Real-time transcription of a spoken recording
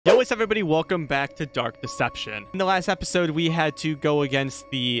Yo, what's up everybody? Welcome back to Dark Deception. In the last episode, we had to go against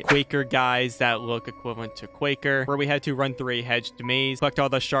the Quaker guys that look equivalent to Quaker, where we had to run through a hedged maze, collect all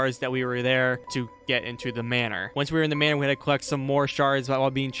the shards that we were there to get into the manor. Once we were in the manor, we had to collect some more shards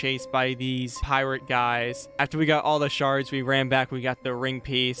while being chased by these pirate guys. After we got all the shards, we ran back, we got the ring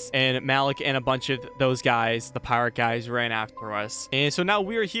piece, and Malik and a bunch of those guys, the pirate guys, ran after us. And so now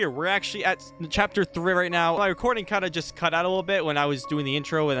we're here. We're actually at chapter 3 right now. My recording kind of just cut out a little bit when I was doing the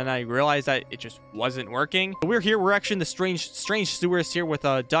intro, and then I realized that it just wasn't working. But we're here. We're actually in the strange sewers here with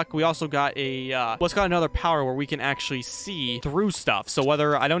a duck. We also got a what's got another power where we can actually see through stuff. So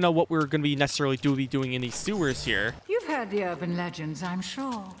whether I don't know what we're going to be necessarily doing in these sewers here. You've heard the urban legends, I'm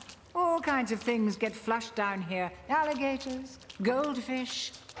sure. All kinds of things get flushed down here. Alligators,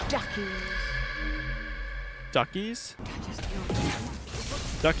 goldfish, duckies. Duckies?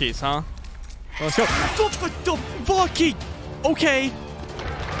 Duckies, huh? Well, let's go. The fucking okay.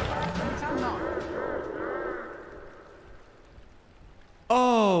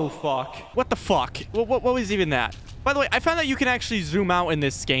 Oh, fuck. What the fuck? What was even that? By the way, I found that you can actually zoom out in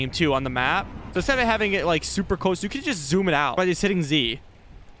this game, too, on the map. So instead of having it, like, super close, you can just zoom it out by just hitting Z.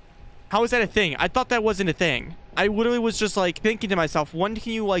 How is that a thing? I thought that wasn't a thing. I literally was just, like, thinking to myself, when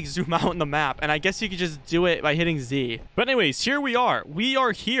can you, like, zoom out on the map? And I guess you could just do it by hitting Z. But anyways, here we are. We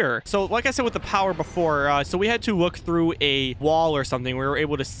are here. So, like I said with the power before, so we had to look through a wall or something. We were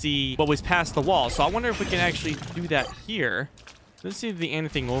able to see what was past the wall. So I wonder if we can actually do that here. Doesn't seem to be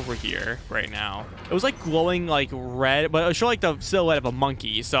anything over here right now. It was like glowing like red, but it showed like the silhouette of a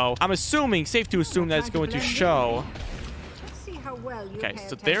monkey. So I'm assuming, safe to assume that it's going to show. Okay,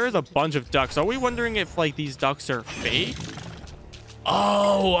 so there is a bunch of ducks. Are we wondering if like these ducks are fake?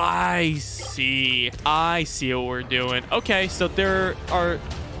 Oh, I see. I see what we're doing. Okay, so there are...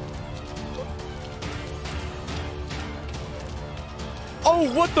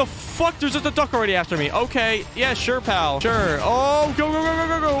 Oh, what the fuck? There's just a duck already after me. Okay. Yeah, sure, pal. Sure. Oh, go, go, go,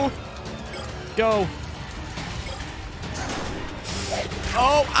 go, go, go. Go.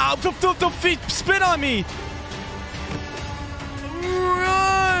 Oh, ow. The feet spin on me.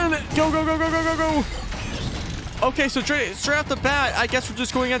 Run. Go, go, go, go, go, go, go. Okay, so straight off the bat, I guess we're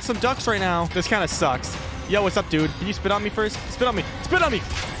just going against some ducks right now. This kind of sucks. Yo, what's up, dude? Can you spit on me first? Spit on me. Spit on me.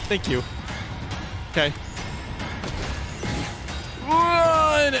 Thank you. Okay.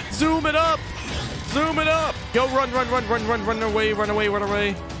 Run! Zoom it up! Zoom it up! Go, run, run, run, run, run, run away, run away, run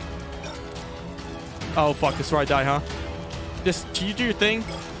away. Oh, fuck. This is where I die, huh? Just, you do your thing.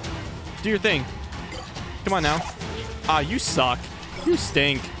 Do your thing. Come on now. Ah, you suck. You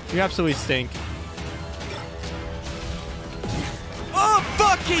stink. You absolutely stink. Oh,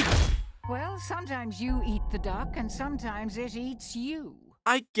 fuck! Well, sometimes you eat the duck, and sometimes it eats you.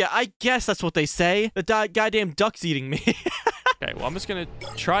 I guess that's what they say. The goddamn duck's eating me. Okay, well, I'm just going to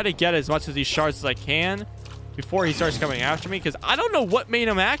try to get as much of these shards as I can before he starts coming after me, because I don't know what made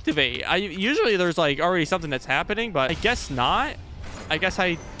him activate. Usually there's, like, already something that's happening, but I guess not. I guess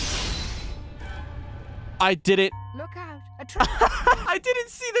I didn't. Look out. A trap. I didn't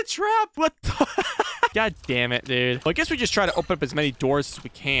see the trap. What the... God damn it, dude. Well, I guess we just try to open up as many doors as we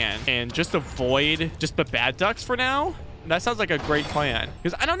can and just avoid just the bad ducks for now. That sounds like a great plan,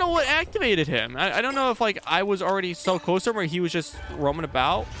 because I don't know what activated him. I don't know if like I was already so close to him or he was just roaming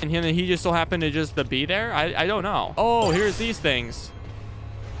about and he just so happened to just be there. I don't know. Oh, here's these things.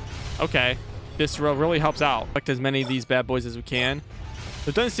 Okay, this really helps out. Collect as many of these bad boys as we can.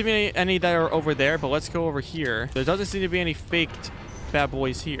 There doesn't seem to be any that are over there, but let's go over here. There doesn't seem to be any faked bad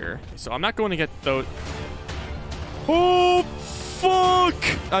boys here, so I'm not going to get those. Oh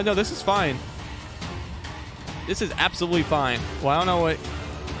fuck! No, this is fine. This is absolutely fine. Well, I don't know what...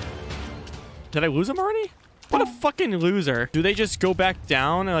 Did I lose him already? What a fucking loser. Do they just go back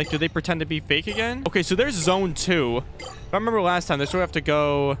down? And, like, do they pretend to be fake again? Okay, so there's zone 2. If I remember last time, this would have to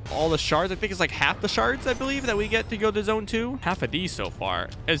go all the shards. I think it's like half the shards, I believe, that we get to go to zone 2. Half of these so far.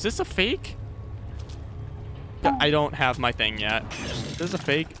 Is this a fake? I don't have my thing yet. Is this a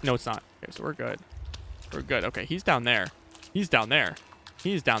fake? No, it's not. Okay, so we're good. We're good. Okay, he's down there. He's down there.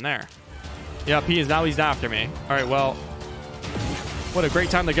 He's down there. Yep, he is. Now he's after me. All right, well, what a great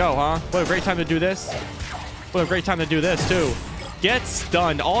time to go, huh? What a great time to do this. What a great time to do this, too. Get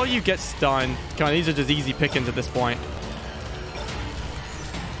stunned. All you get stunned. Come on, these are just easy pickings at this point.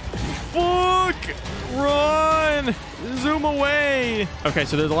 Fuck! Run! Zoom away! Okay,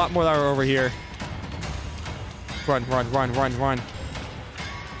 so there's a lot more that are over here. Run, run, run, run, run.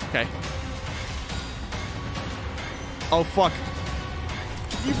 Okay. Oh, fuck.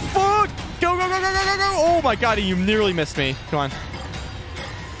 You fuck! Go, go, go, go, go, go, go! Oh my god, you nearly missed me. Come on.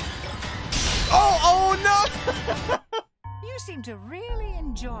 Oh, oh no! You seem to really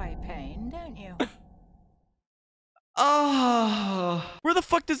enjoy pain, don't you? Oh, where the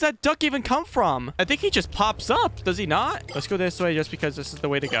fuck does that duck even come from? I think he just pops up. Does he not? Let's go this way just because this is the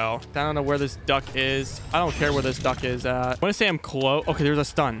way to go. I don't know where this duck is. I don't care where this duck is at. I want to say I'm close. Okay, there's a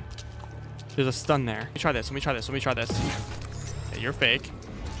stun. There's a stun there. Let me try this. Let me try this. Let me try this. Yeah, you're fake.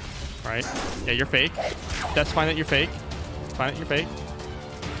 All right. Yeah, you're fake. That's fine that you're fake. It's fine that you're fake.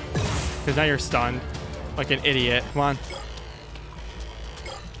 Because now you're stunned. Like an idiot. Come on.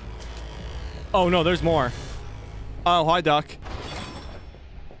 Oh, no, there's more. Oh, hi, duck.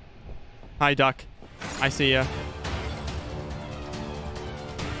 Hi, duck. I see ya.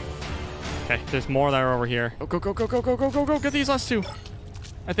 Okay, there's more that are over here. Go, go, go, go, go, go, go, go, go. Get these last two.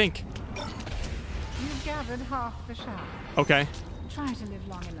 I think. You've gathered half the shard. Okay. Try to live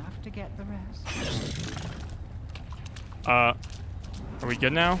long enough to get the rest. Are we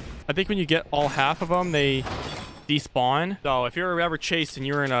good now? I think when you get all half of them, they despawn. So if you're ever chased and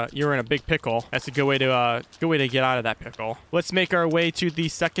you're in a big pickle, that's a good way to get out of that pickle. Let's make our way to the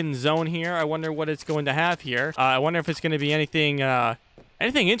second zone here. I wonder what it's going to have here. I wonder if it's going to be anything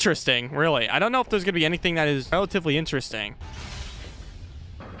interesting, really. I don't know if there's going to be anything that is relatively interesting.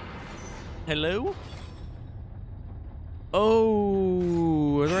 Hello?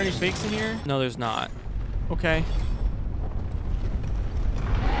 Oh, are there any fakes in here? No, there's not. Okay.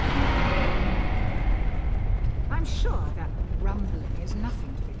 I'm sure that rumbling is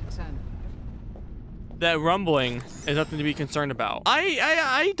nothing to be concerned about. That rumbling is nothing to be concerned about.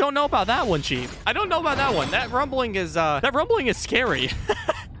 I don't know about that one, Chief. I don't know about that one. That rumbling is scary.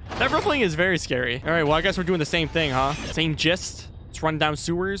 That rumbling is very scary. All right, well, I guess we're doing the same thing, huh? Same gist. Let's run down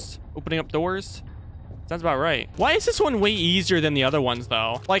sewers, opening up doors. Sounds about right. Why is this one way easier than the other ones,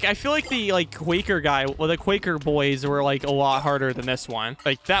 though? Like, I feel like the Quaker guy, well, the Quaker boys were like a lot harder than this one.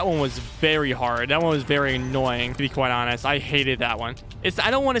 Like, that one was very hard. That one was very annoying, to be quite honest. I hated that one.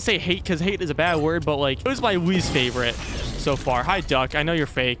 I don't want to say hate because hate is a bad word, but like, it was my least favorite so far. Hi, duck. I know you're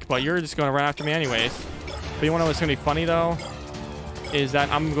fake, but you're just going to run after me anyways. But you want to know what's going to be funny, though? Is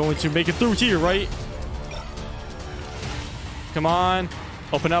that I'm going to make it through here, right? Come on.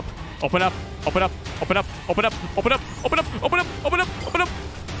 Open up. Open up. Open up. Open up. Open up. Open up. Open up. Open up. Open up. Open up.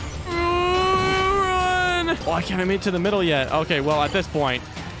 Run. Oh, I can't make it to the middle yet. Okay, well, at this point,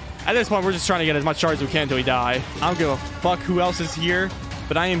 we're just trying to get as much shards as we can until we die. I don't give a fuck who else is here,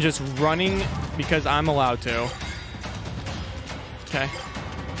 but I am just running because I'm allowed to. Okay.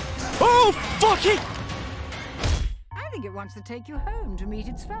 Oh, fuck it! I think it wants to take you home to meet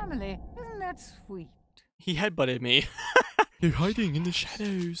its family. Isn't that sweet? He headbutted me. They're hiding in the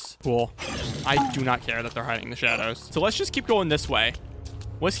shadows. Cool. I do not care that they're hiding in the shadows. So let's just keep going this way.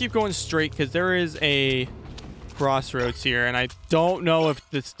 Let's keep going straight because there is a crossroads here. And I don't know if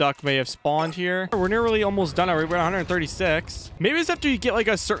this duck may have spawned here. We're nearly almost done already. We're at 136. Maybe it's after you get like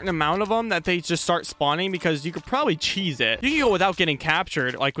a certain amount of them that they just start spawning because you could probably cheese it. You can go without getting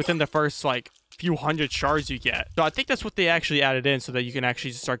captured like within the first like few hundred shards you get. So I think that's what they actually added in so that you can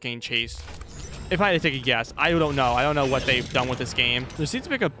actually start getting chased. If I had to take a guess, I don't know. I don't know what they've done with this game. There seems to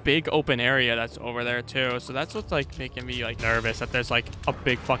be like a big open area that's over there too. So that's what's like making me like nervous that there's like a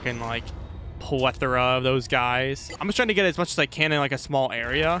big fucking like plethora of those guys. I'm just trying to get as much as I can in like a small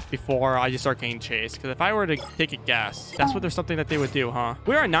area before I just start getting chased. Because if I were to take a guess, that's what there's something that they would do, huh?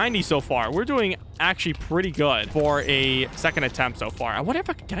 We're at 90 so far. We're doing actually pretty good for a second attempt so far. I wonder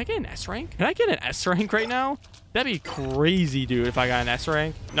if can I get an S rank? Can I get an S rank right now? That'd be crazy, dude, if I got an S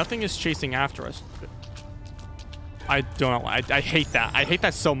rank. Nothing is chasing after us. I don't know. I hate that. I hate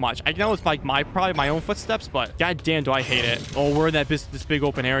that so much. I know it's like probably my own footsteps, but goddamn do I hate it. Oh, we're in this big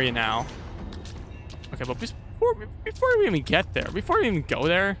open area now. Okay, but before we even get there, before we even go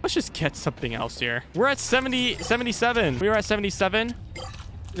there, let's just get something else here. We're at 77. We were at 77.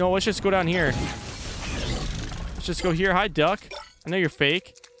 No, let's just go down here. Let's just go here. Hi, duck. I know you're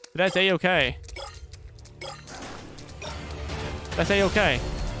fake, but that's A-okay. That's A-okay.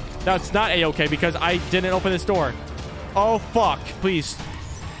 No, it's not A-okay because I didn't open this door. Oh, fuck. Please.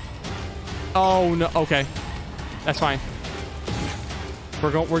 Oh, no. Okay. That's fine.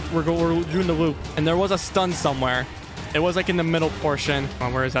 We're doing the loop. And there was a stun somewhere. It was like in the middle portion. Come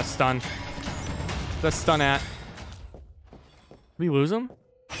on, where is that stun? Where's that stun at? Did we lose him?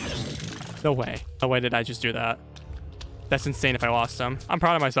 No way. No way did I just do that. That's insane if I lost him. I'm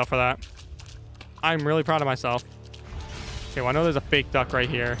proud of myself for that. I'm really proud of myself. Okay, well, I know there's a fake duck right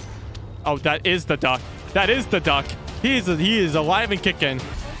here. Oh, that is the duck. That is the duck. He is alive and kicking.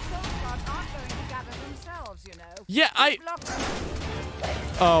 Yeah,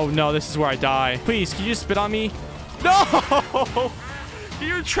 Oh, no, this is where I die. Please, can you spit on me? No!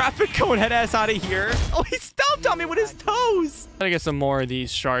 Your traffic cone head ass out of here. Oh, he stomped on me with his toes. Gotta get some more of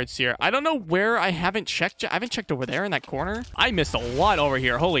these shards here. I don't know where I haven't checked. I haven't checked over there in that corner. I missed a lot over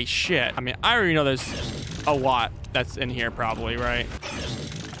here. Holy shit. I mean, I already know there's a lot that's in here probably, right?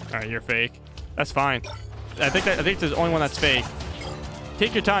 All right, you're fake. That's fine. I think there's the only one that's fake.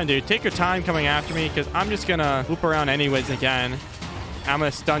 Take your time, dude. Take your time coming after me because I'm just gonna loop around anyways again. I'm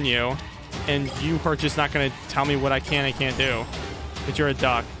gonna stun you, and you are just not gonna tell me what I can and can't do. Because you're a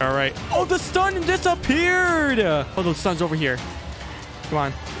duck. All right. Oh, the stun disappeared. Oh, the stun's over here. Come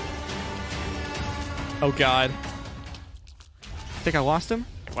on. Oh, God. Think I lost him?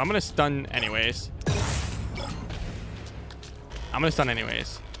 Well, I'm gonna stun anyways. I'm gonna stun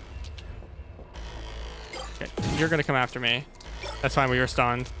anyways. Okay, you're gonna come after me. That's fine, but you're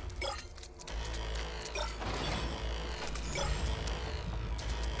stunned.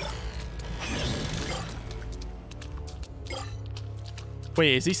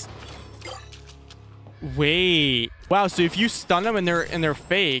 Wait, is he? Wait. Wow. So if you stun them and they're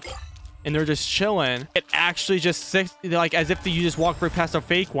fake, and they're just chilling, it actually just like as if you just walk right past a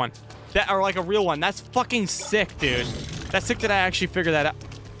fake one, that or like a real one. That's fucking sick, dude. That's sick that I actually figured that out.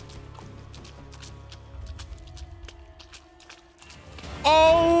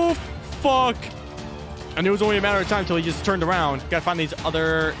 Oh fuck! And it was only a matter of time until he just turned around. Gotta find these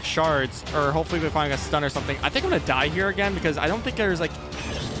other shards, or hopefully we find a stun or something. I think I'm gonna die here again because I don't think there's like.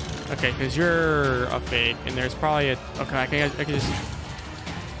 Okay, because you're a fake, and there's probably a. Okay, I can just.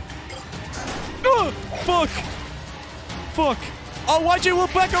 Oh, fuck! Fuck! Oh, why'd you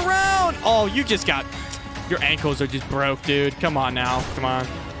loop back around? Oh, you just got. Your ankles are just broke, dude. Come on now. Come on.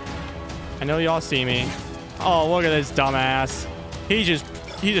 I know y'all see me. Oh, look at this dumbass. He's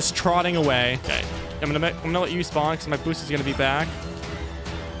just trotting away. Okay. I'm gonna let you spawn because my boost is gonna be back.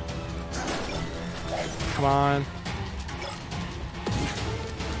 Come on.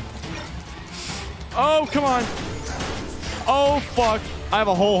 Oh, come on. Oh, fuck. I have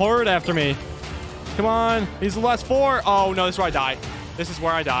a whole horde after me. Come on. These are the last 4. Oh, no. This is where I die. This is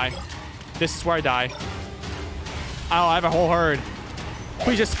where I die. This is where I die. Oh, I have a whole herd.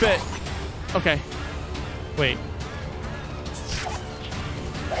 Please just spit. Okay. Wait.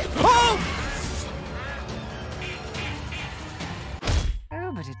 Oh!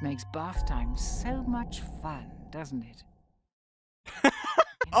 Oh, but it makes bath time so much fun, doesn't it?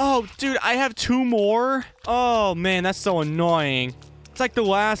 Oh, dude, I have 2 more. Oh, man, that's so annoying. It's like the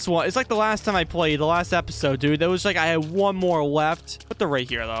last one. It's like the last time I played, the last episode, dude. There was like, I had 1 more left. But they're right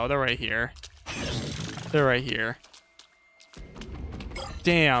here, though. They're right here. They're right here.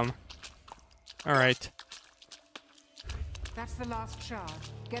 Damn. All right. That's the last shard.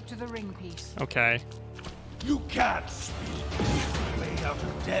 Get to the ring piece. Okay. You can't speak your way out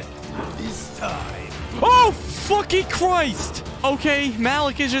of death this time. Oh, fucking Christ. Okay,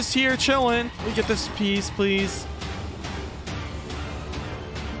 Malik is just here chilling. Let me get this piece, please.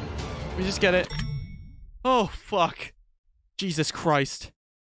 Let me just get it. Oh, fuck. Jesus Christ.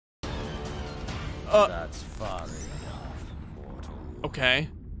 That's far enough, mortal. Okay.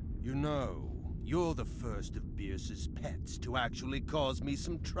 You know, you're the first of Bierce's pets to actually cause me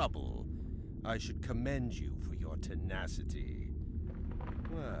some trouble. I should commend you for your tenacity.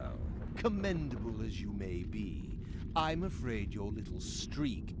 Well, commendable as you may be, I'm afraid your little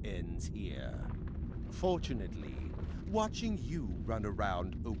streak ends here. Fortunately, watching you run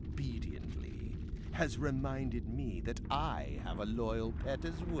around obediently has reminded me that I have a loyal pet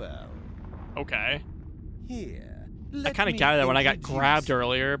as well. Okay. Here, I kind of gathered that when I got grabbed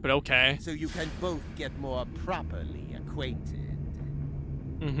earlier, but okay. So you can both get more properly acquainted.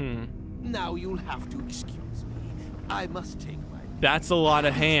 Mm-hmm. Now you'll have to excuse me. I must take my... That's a lot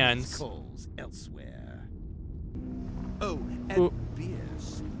of hands. ...calls elsewhere. Oh, and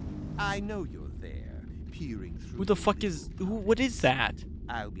Bierce, I know you're there, peering through... Who the fuck is... what is that?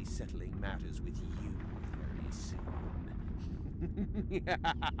 I'll be settling matters with you very soon.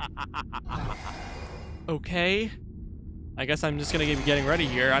 Okay. I guess I'm just gonna be getting ready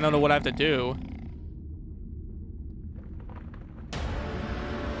here. I don't know what I have to do.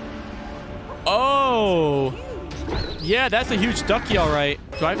 Oh! Yeah, that's a huge ducky, all right.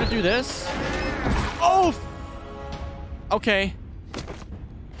 Do I have to do this? Oh! Okay.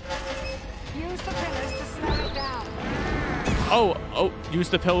 Use the pillars to slow it down. Oh, use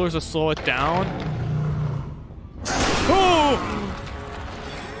the pillars to slow it down. Oh!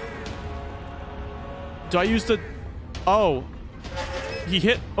 Do I use the... Oh. He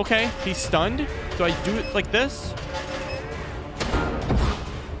hit... Okay, he's stunned. Do I do it like this?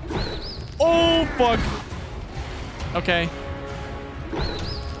 Oh, fuck. Okay.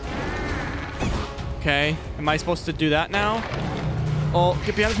 Okay. Am I supposed to do that now? Oh,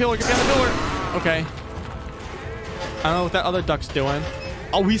 get behind the pillar. Get behind the pillar. Okay. I don't know what that other duck's doing.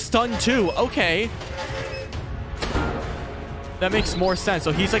 Oh, he's stunned too. Okay. That makes more sense.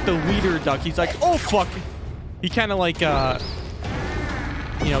 So he's like the leader duck. He's like, oh, fuck. He kind of like, you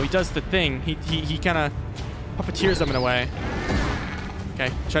know, he does the thing. He kind of puppeteers them in a way.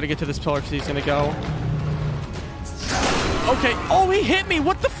 Okay. Try to get to this pillar because he's going to go. Okay. Oh, he hit me.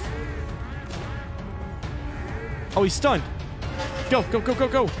 What the f... Oh, he's stunned. Go, go, go, go,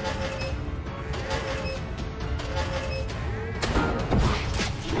 go.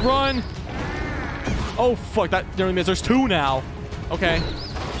 Run. Oh, fuck. That nearly missed. There's two now. Okay.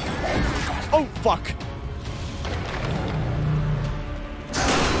 Oh, fuck.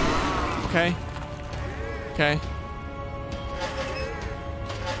 Okay. Okay.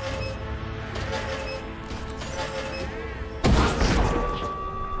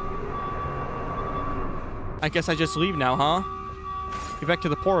 I guess I just leave now, huh? Get back to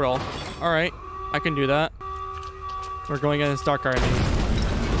the portal. Alright. I can do that. We're going against Dark Army.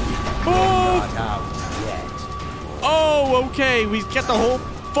 Oh! Oh, okay. We get the whole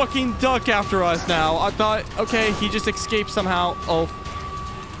fucking duck after us now. I thought, okay, he just escaped somehow. Oh.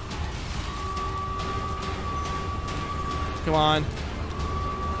 Come on.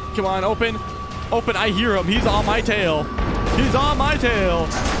 Come on, open. Open. I hear him. He's on my tail. He's on my tail.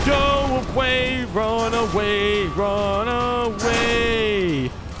 Go away, run away, run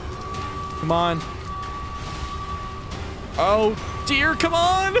away. Come on. Oh, dear, come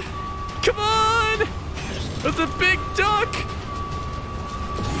on. Come on. That's a big duck.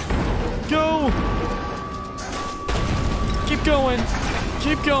 Go. Keep going.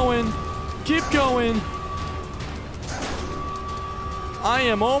 Keep going. Keep going. I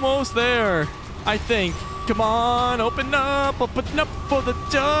am almost there, I think. Come on, open up for the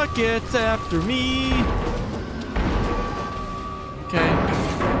duck. It's after me. Okay.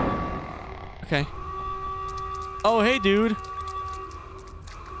 Okay. Oh, hey, dude.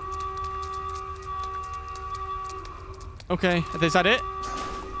 Okay, is that it?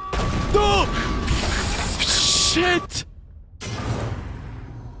 Oh! Shit!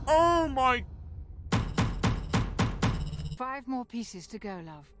 Oh my... 5 more pieces to go,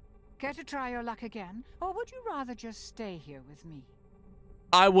 love. Care to try your luck again? Or would you rather just stay here with me?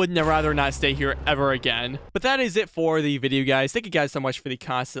 I would rather not stay here ever again. But that is it for the video, guys. Thank you guys so much for the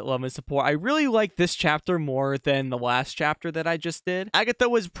constant love and support. I really like this chapter more than the last chapter that I just did. Agatha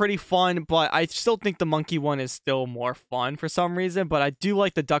was pretty fun, but I still think the monkey one is still more fun for some reason. But I do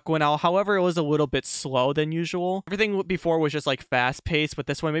like the duck one. However, it was a little bit slow than usual. Everything before was just like fast paced, but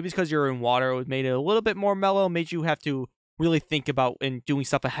this one, maybe it's because you're in water, it made it a little bit more mellow, made you have to really think about and doing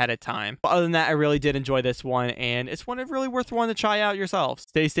stuff ahead of time. But other than that, I really did enjoy this one, and it's one really worth one to try out yourselves.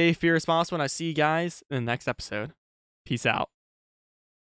 Stay safe, be responsible, and I'll see you guys in the next episode. Peace out.